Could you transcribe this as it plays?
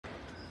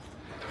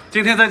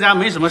今天在家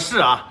没什么事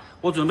啊，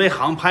我准备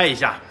航拍一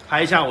下，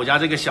拍一下我家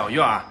这个小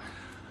院啊。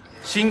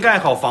新盖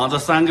好房子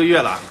3个月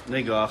了，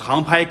那个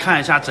航拍看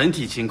一下整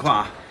体情况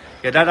啊，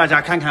给带大家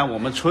看看我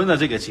们村的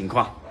这个情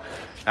况。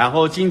然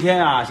后今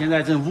天啊，现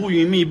在正乌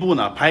云密布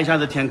呢，拍一下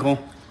这天空，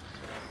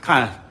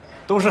看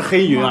都是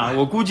黑云啊，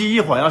我估计一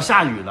会儿要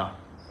下雨了。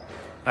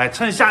哎，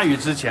趁下雨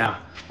之前啊，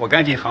我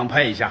赶紧航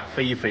拍一下，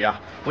飞一飞啊！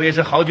我也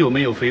是好久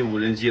没有飞无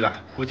人机了，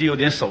估计有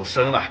点手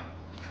生了。